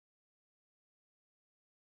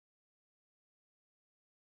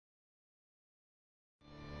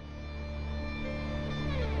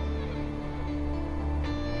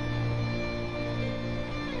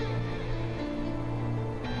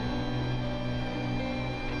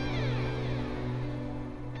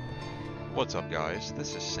What's up guys,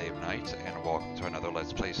 this is Save Night and welcome to another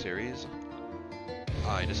Let's Play series.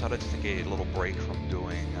 I decided to take a little break from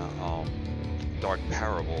doing Dark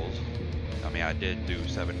Parables. I mean, I did do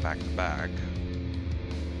 7 back to back.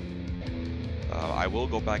 I will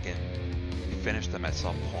go back and finish them at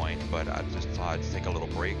some point, but I just decided to take a little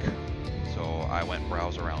break. So I went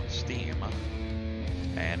browse around Steam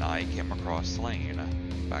and I came across Slain,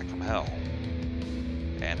 Back from Hell.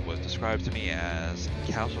 And it was described to me as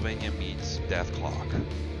Castlevania meets Death Clock,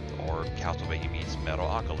 or Castlevania meets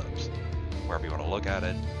Metalocalypse, wherever you want to look at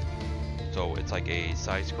it. So it's like a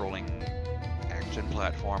side-scrolling action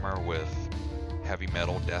platformer with heavy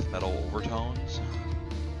metal, death metal overtones.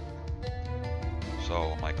 So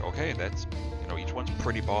I'm like, okay, that's, you know, each one's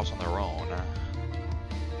pretty boss on their own.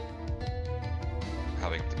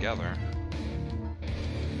 Having them together.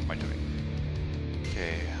 What am I doing?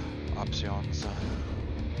 Okay, options.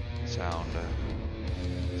 Sound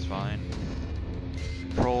is fine.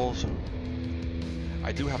 Controls.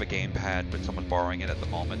 I do have a gamepad, but someone's borrowing it at the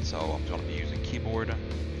moment, so I'm going to be using keyboard.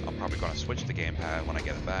 I'm probably going to switch the gamepad when I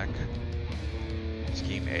get it back.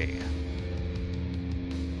 Scheme A.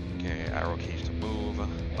 Okay, arrow keys to move,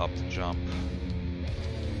 up to jump,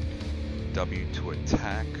 W to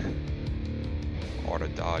attack, R to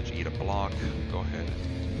dodge, E to block. Go ahead.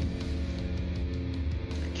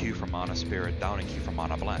 Q for Mana Spirit down and Q for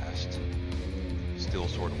Mana Blast. Steel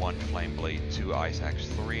Sword 1, Flame Blade 2, Ice Axe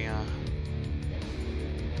 3.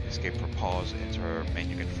 Escape for pause, enter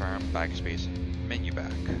menu confirm, backspace, menu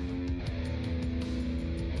back.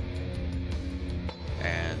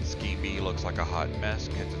 And Scheme B looks like a hot mess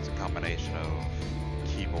because it's a combination of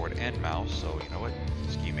keyboard and mouse, so you know what?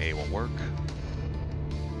 Scheme A will work.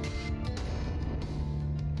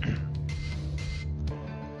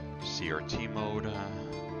 CRT mode.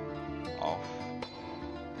 Off.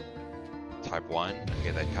 Type 1,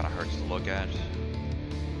 okay, that kind of hurts to look at.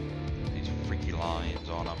 These freaky lines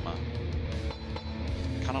on them.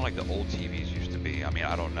 Kind of like the old TVs used to be. I mean,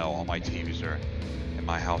 I don't know, all my TVs are in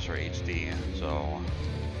my house are HD, so,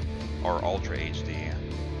 or Ultra HD.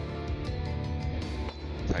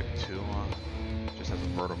 Type 2, just has a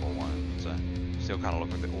vertical one. So still kind of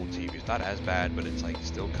look like the old TVs. Not as bad, but it's like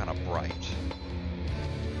still kind of bright.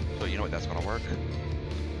 So you know what, that's gonna work.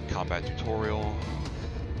 Combat tutorial.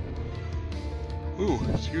 Ooh,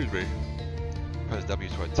 excuse me. Press W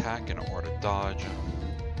to attack and R to dodge.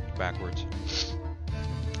 Backwards.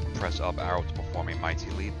 Press up arrow to perform a mighty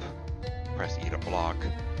leap. Press E to block.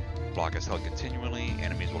 Block is held continually.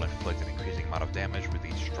 Enemies will inflict an increasing amount of damage with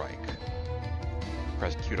each strike.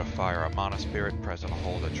 Press Q to fire a Mana Spirit. Press and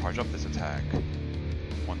hold to charge up this attack.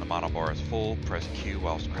 When the Mana bar is full, press Q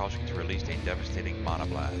whilst crouching to release a devastating Mana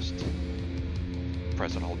Blast.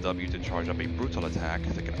 Press and hold W to charge up a brutal attack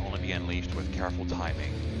that can only be unleashed with careful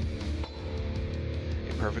timing.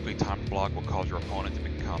 A perfectly timed block will cause your opponent to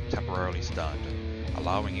become temporarily stunned,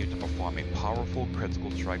 allowing you to perform a powerful critical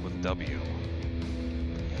strike with W.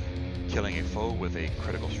 Killing a foe with a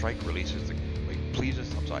critical strike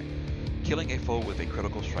Killing a foe with a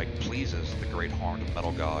critical strike pleases the Great Horned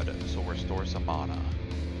Metal God, so restore some mana.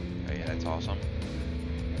 Okay, that's awesome.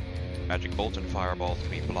 Magic bolts and fireballs can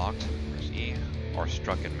be blocked. Press E. Are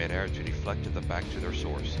struck in midair to deflect them back to their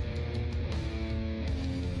source.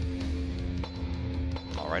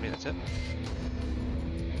 Alrighty, that's it.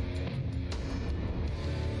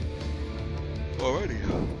 Alrighty.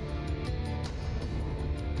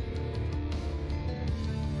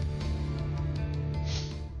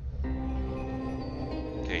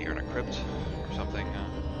 Okay, you're in a crypt or something.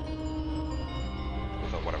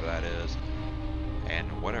 Whatever that is.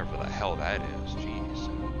 And whatever the hell that is, jeez.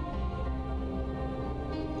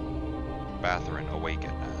 Bathoran,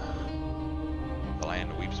 awaken. The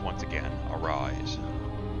land weeps once again. Arise.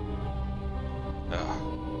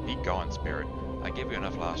 Ugh. Be gone, spirit. I gave you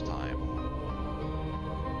enough last time.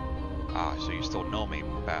 Ah, so you still know me,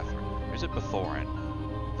 Bathoran. Or is it Bathoran?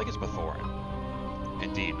 I think it's Bathoran.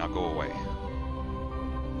 Indeed, now go away.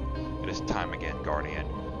 It is time again, Guardian.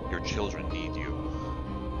 Your children need you.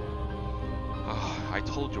 I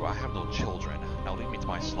told you I have no children. Now leave me to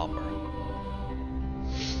my slumber.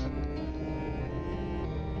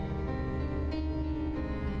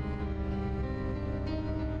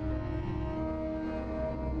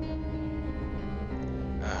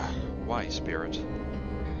 Why, spirit?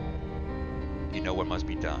 You know what must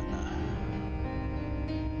be done.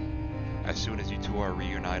 As soon as you two are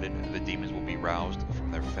reunited, the demons will be roused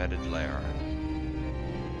from their fetid lair.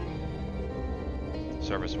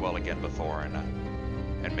 Serve us well again, Bathoran,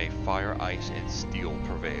 and may fire, ice, and steel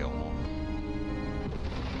prevail.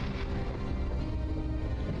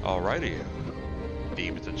 Alrighty.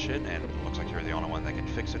 demons and shit, and it looks like you're the only one that can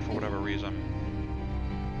fix it for whatever reason.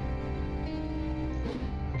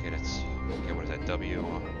 Okay, that's... Okay, what is that? W.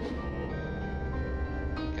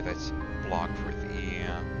 Okay, that's block with E.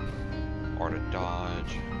 Or to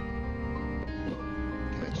dodge.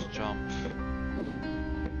 Okay, that's jump.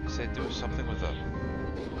 I said do something with a...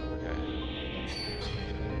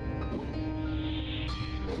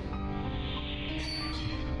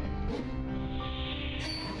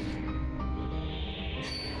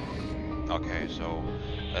 Okay, so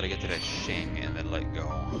gotta get to that shing and then let go.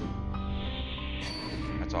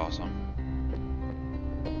 That's awesome.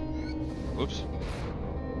 Whoops.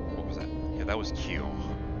 What was that? Yeah, that was Q.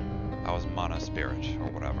 That was mana spirit or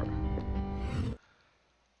whatever.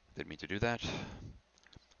 Didn't mean to do that.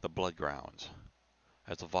 The Bloodgrounds.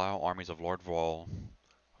 As the vile armies of Lord Vroll,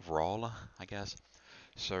 I guess,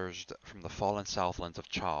 surged from the fallen southlands of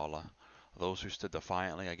Chalh, those who stood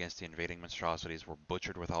defiantly against the invading monstrosities were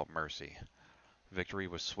butchered without mercy. Victory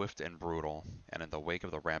was swift and brutal, and in the wake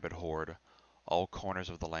of the rampant horde, all corners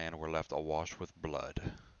of the land were left awash with blood.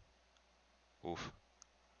 Oof.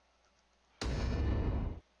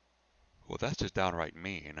 Well, that's just downright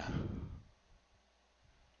mean.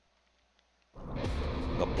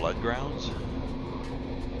 The Bloodgrounds?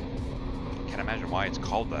 Can't imagine why it's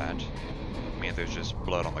called that. I mean, there's just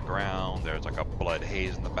blood on the ground, there's like a blood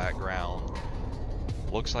haze in the background.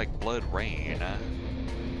 Looks like blood rain.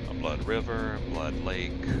 A blood river, blood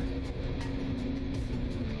lake.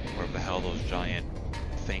 Whatever the hell those giant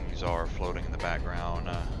things are floating in the background.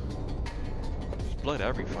 There's blood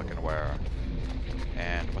every fucking where.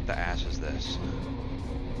 And what the ass is this?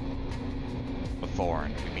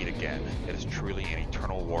 Thorn, we meet again. It is truly an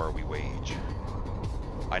eternal war we wage.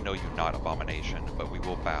 I know you not, abomination, but we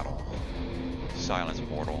will battle. Silence,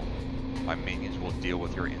 mortal. My minions will deal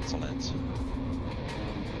with your insolence.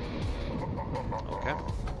 Okay.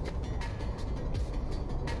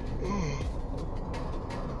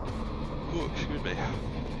 Ooh, excuse me.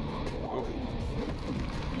 Ooh.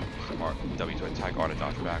 W to attack, R to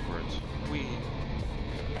dodge backwards.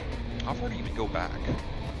 How far do you even go back?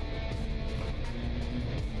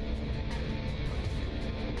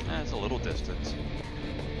 That's a little distance.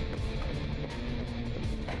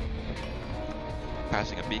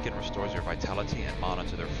 Passing a beacon restores your vitality and mana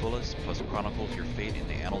to their fullest, plus chronicles your fate in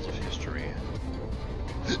the annals of history.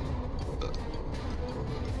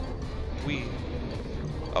 We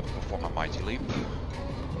up to perform a mighty leap.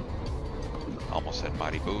 Almost said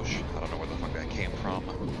mighty boosh. I don't know where the fuck that came from.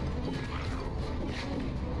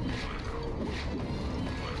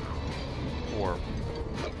 Or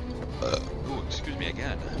ooh, excuse me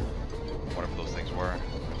again. Whatever those things were.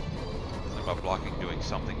 Something about blocking doing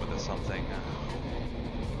something with a something.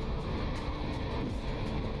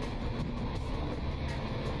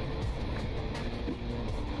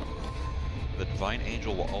 The Divine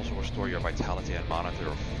Angel will also restore your vitality and mana to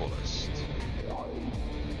their fullest.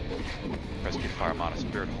 Press Q Fire Mana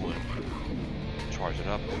Spirit, hold it, charge it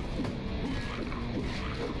up.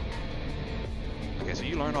 Okay, so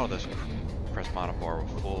you learn all this. Press mana bar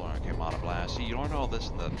with full, okay, mana blast. See, you learn all this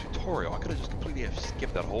in the tutorial. I could have just completely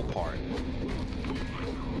skipped that whole part.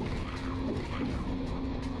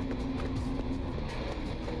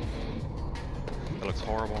 That looks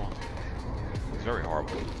horrible. It's very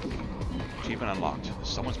horrible. Achievement unlocked.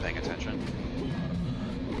 Someone's paying attention.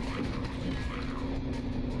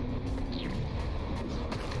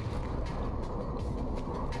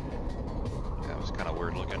 That was kind of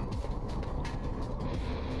weird looking.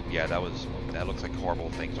 Yeah, that looks like horrible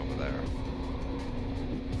things over there.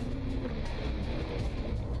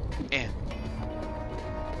 Eh.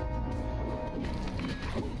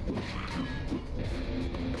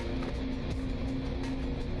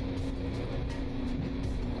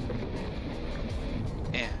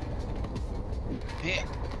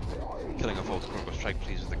 Killing a foe's critical strike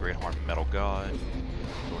pleases the Great Horn Metal God.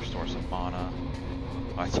 To restore some mana.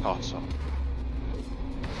 That's awesome.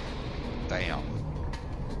 Damn.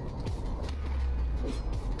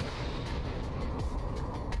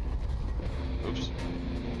 Oops.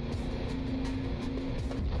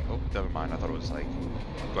 Oh, never mind. I thought it was like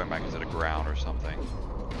going back into the ground or something.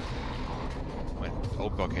 Wait,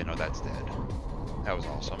 oh, okay, no, that's dead. That was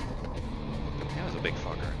awesome. That was a big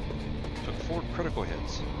fucker. Took 4 critical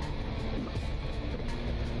hits.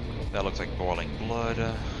 That looks like boiling blood.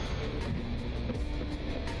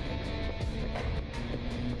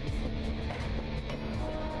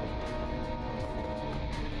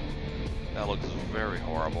 That looks very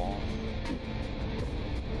horrible.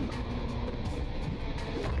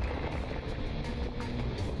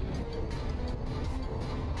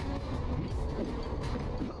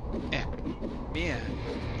 Yeah.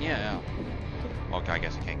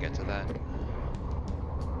 that.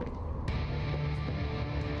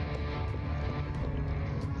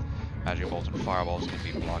 Magic bolts and fireballs can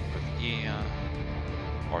be blocked with E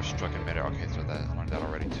or struck in midair. Okay, so that I learned that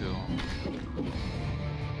already too.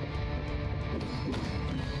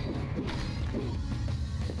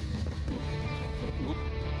 Oop.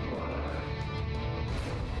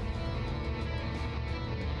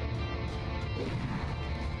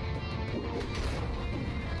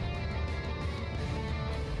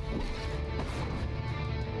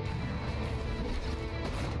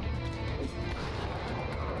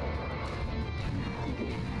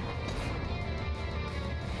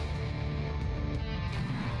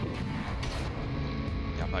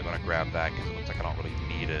 I'm not going to grab that because it looks like I don't really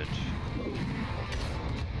need it.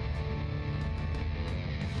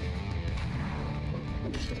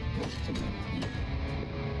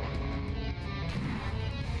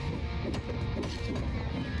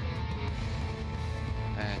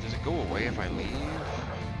 And does it go away if I leave?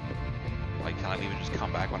 Like, can I leave and just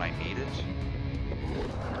come back when I need it?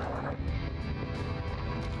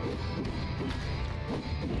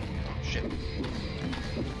 Shit.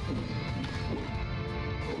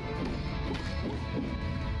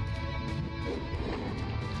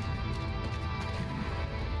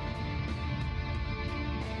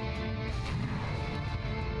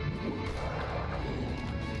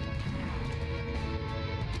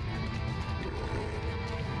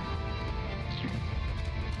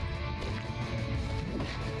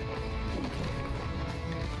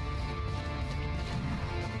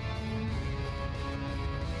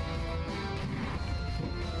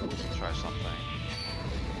 Try something.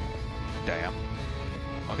 Damn.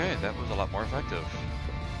 Okay, that was a lot more effective.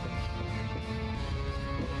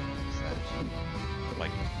 Is that like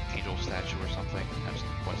angel statue or something? I just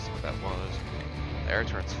want to see what that was. The air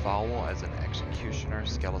turns foul as an executioner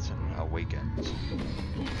skeleton awakens.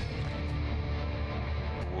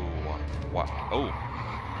 Whoa. What? Oh.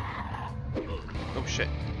 Oh shit.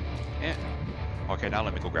 Yeah. Okay, now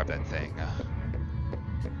let me go grab that thing.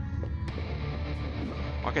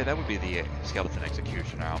 Okay, that would be the skeleton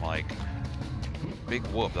executioner. I'm like, big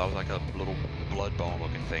whoop. That was like a little blood bone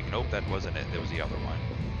looking thing. Nope, that wasn't it. It was the other one.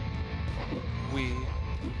 We.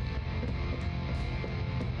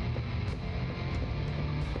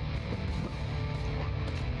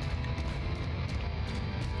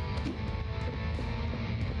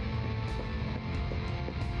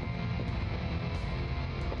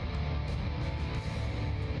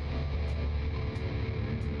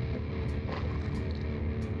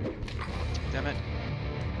 Damn it.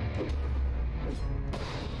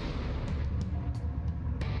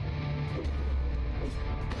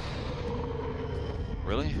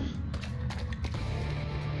 Really?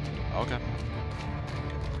 Okay.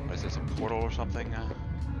 What is this, a portal or something?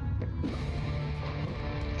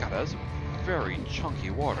 God, that's very chunky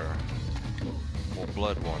water. Or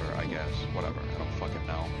blood water, I guess. Whatever, I don't fucking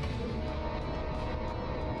know.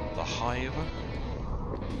 The hive?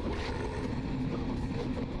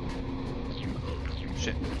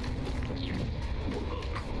 Shit.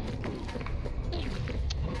 You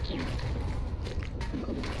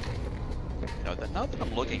know, now that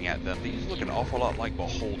I'm looking at them, these look an awful lot like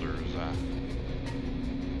beholders.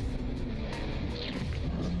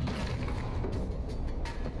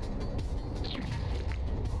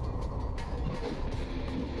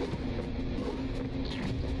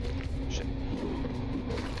 Shit.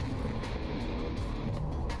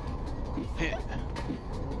 Hit.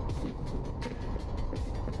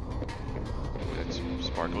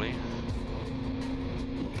 Sparkly.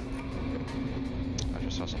 I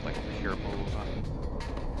just saw something over here move.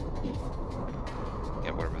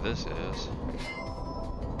 Yeah, whatever this is.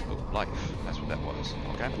 Oh, life. That's what that was.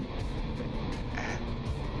 Okay.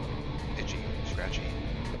 Itchy, scratchy.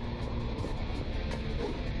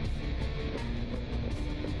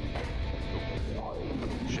 Oh,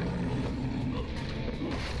 shit.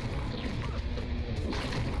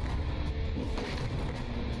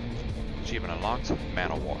 Achievement unlocked,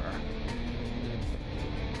 mana water.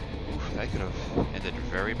 Oof, that could have ended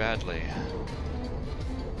very badly.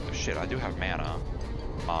 Oh shit, I do have mana.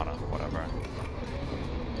 Mana, whatever.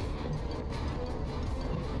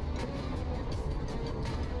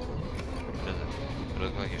 It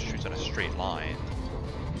looks like it shoots in a straight line.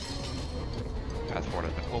 Path forward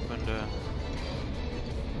has been opened.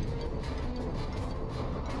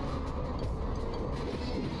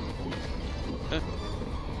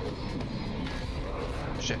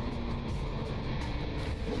 Shit.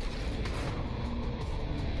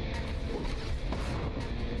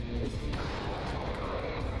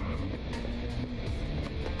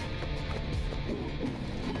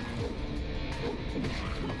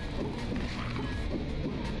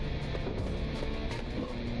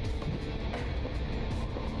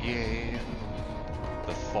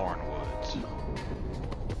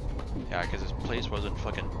 Yeah, because this place wasn't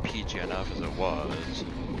fucking peachy enough as it was.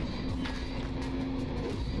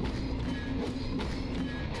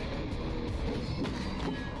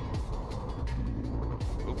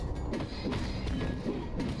 Oop.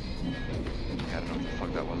 Yeah, I don't know what the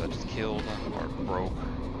fuck that was. I just killed or broke.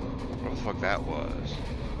 What the fuck that was.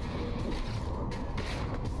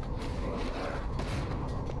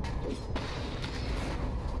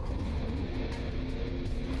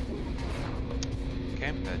 Okay,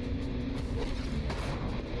 I'm dead.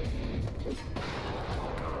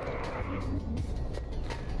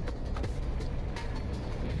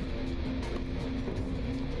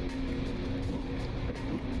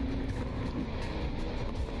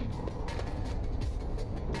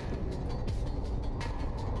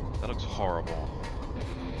 That looks horrible.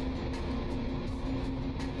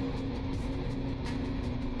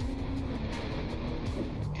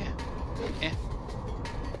 Eh.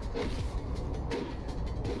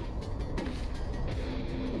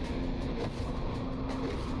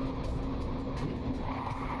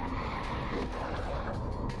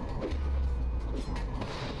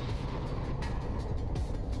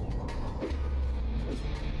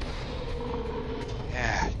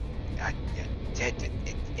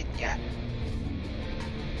 Yeah.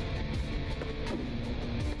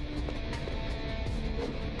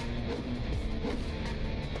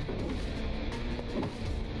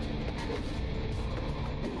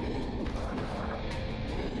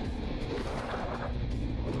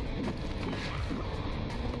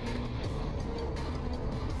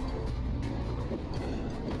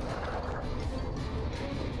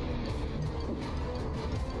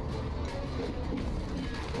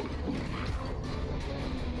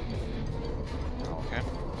 Okay.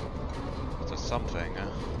 It's a something.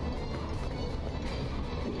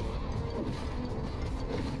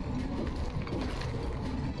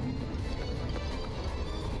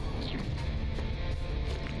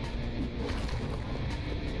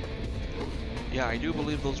 Yeah, I do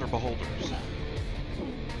believe those are beholders.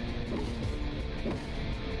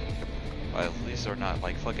 Well, at least they're not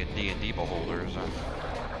like fucking D&D beholders.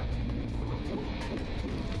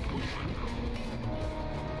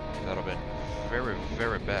 That would have been very,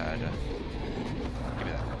 very bad. Give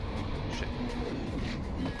me that. Shit.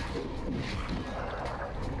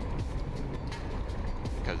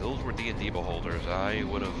 Because those were D&D beholders, I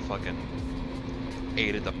would have fucking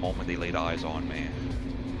ate it the moment they laid eyes on me.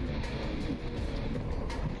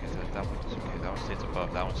 Okay, that one's okay. That one stays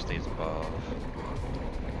above. That one stays above.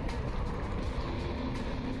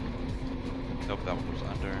 Nope, that one goes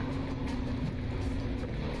under.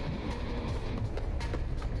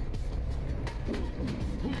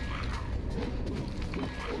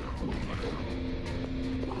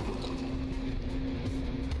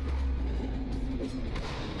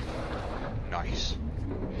 Nice.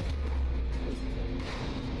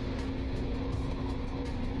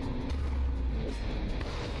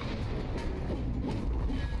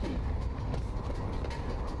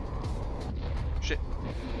 Shit.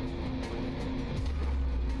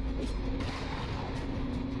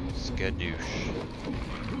 Skadoosh.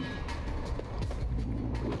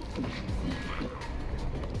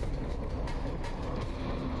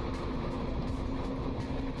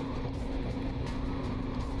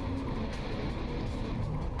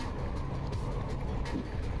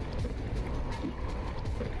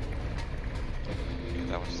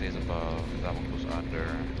 That one stays above, that one goes under.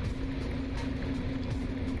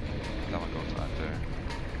 That one goes under.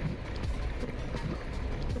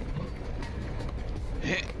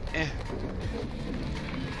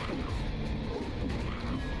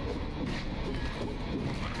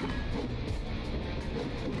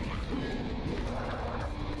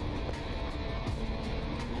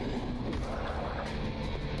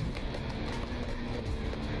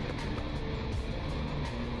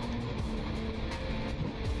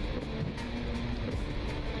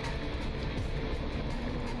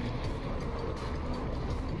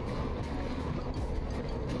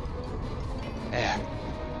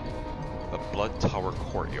 The Blood Tower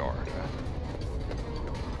Courtyard.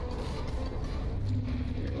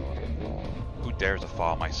 Who dares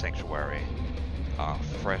defile my sanctuary? Ah,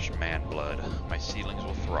 fresh man blood. My seedlings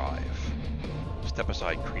will thrive. Step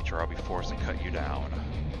aside, creature, I'll be forced to cut you down.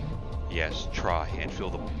 Yes, try and feel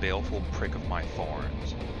the baleful prick of my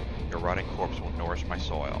thorns. Your rotting corpse will nourish my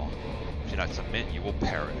soil. If you do not submit, you will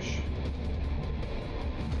perish.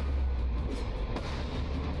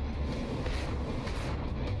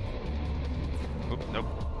 Oop, nope.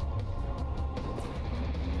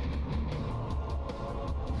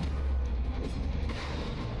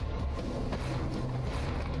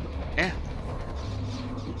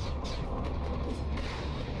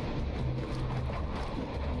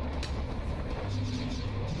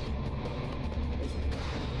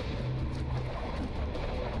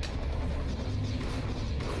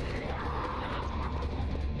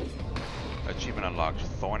 unlocked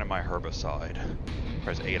Thorn in My Herbicide.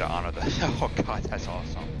 Press A to honor the... Oh god, that's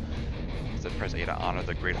awesome. It said press A to honor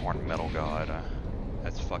the Great Horn Metal God.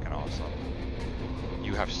 That's fucking awesome.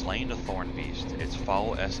 You have slain the Thorn Beast. Its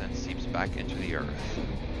foul essence seeps back into the earth.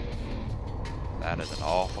 That is an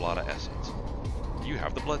awful lot of essence. You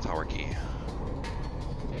have the Blood Tower key.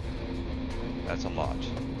 That's a lot.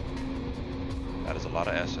 That is a lot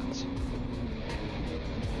of essence.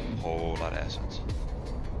 Whole lot of essence.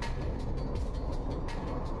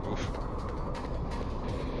 Oof.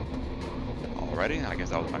 Alrighty, I guess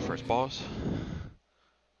that was my first boss.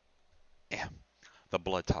 Yeah. The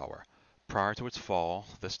Blood Tower. Prior to its fall,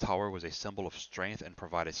 this tower was a symbol of strength and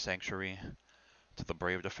provided sanctuary to the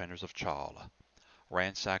brave defenders of Chalh.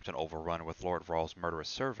 Ransacked and overrun with Lord Vroll's murderous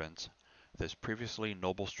servants, this previously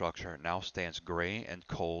noble structure now stands gray and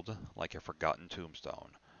cold like a forgotten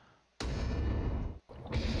tombstone.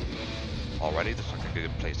 Alrighty, this looks like a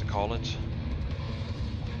good place to call it.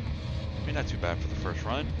 I mean, not too bad for the first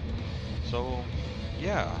run. So,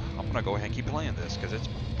 yeah, I'm gonna go ahead and keep playing this, because it's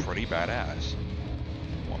pretty badass.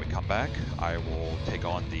 When we come back, I will take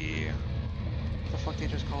on the... What the fuck did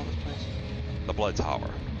they just call this place? The Blood Tower.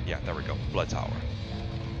 Yeah, there we go, Blood Tower.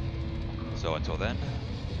 So until then,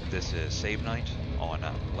 this is Save Night on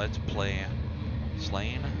Let's Play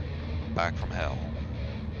Slain Back from Hell.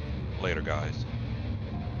 Later, guys.